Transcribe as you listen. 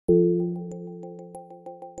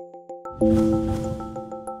Agriculture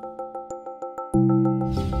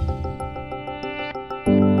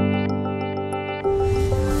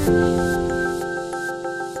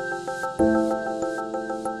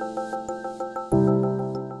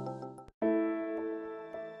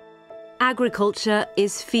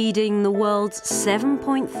is feeding the world's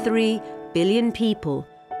 7.3 billion people,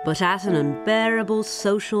 but at an unbearable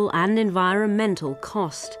social and environmental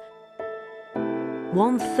cost.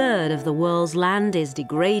 1/3 of the world's land is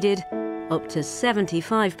degraded, up to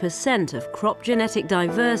 75% of crop genetic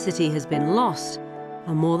diversity has been lost,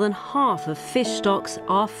 and more than half of fish stocks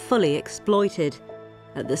are fully exploited.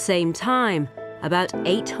 At the same time, about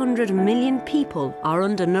 800 million people are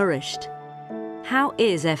undernourished. How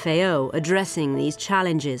is FAO addressing these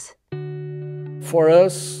challenges? For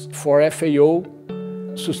us, for FAO,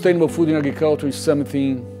 sustainable food in agriculture is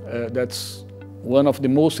something that's one of the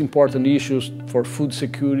most important issues for food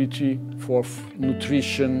security, for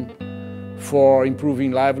nutrition, for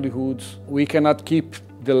improving livelihoods. We cannot keep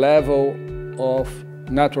the level of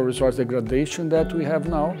natural resource degradation that we have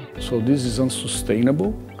now, so this is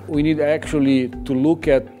unsustainable. We need actually to look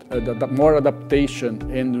at more adaptation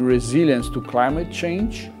and resilience to climate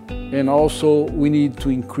change, and also we need to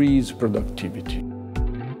increase productivity.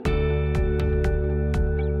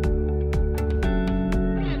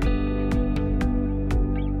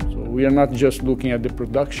 So we are not just looking at the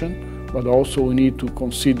production, but also we need to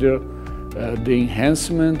consider the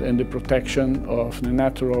enhancement and the protection of the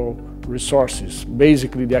natural resources,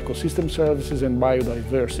 basically the ecosystem services and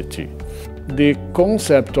biodiversity. The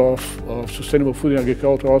concept of sustainable food in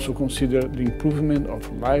agriculture also considers the improvement of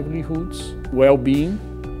livelihoods, well-being,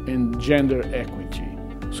 and gender equity.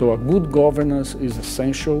 So a good governance is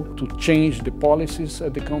essential to change the policies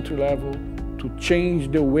at the country level, to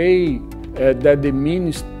change the way that the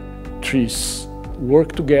ministries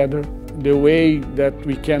work together, the way that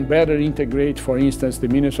we can better integrate, for instance, the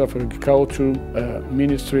Ministry of Agriculture,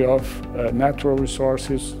 Ministry of Natural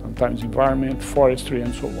Resources, sometimes Environment, Forestry,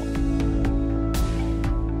 and so on.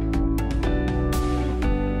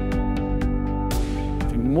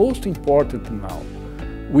 Most important now,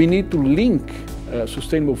 we need to link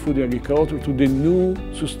sustainable food in agriculture to the new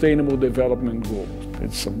Sustainable Development Goals.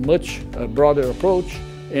 It's a much broader approach,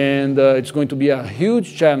 and it's going to be a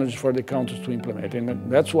huge challenge for the countries to implement, and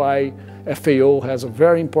that's why FAO has a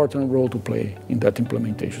very important role to play in that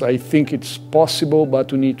implementation. I think it's possible,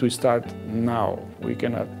 but we need to start now. We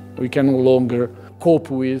can no longer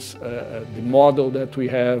cope with the model that we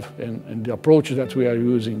have and the approach that we are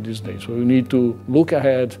using these days. So we need to look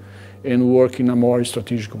ahead and work in a more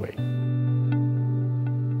strategic way.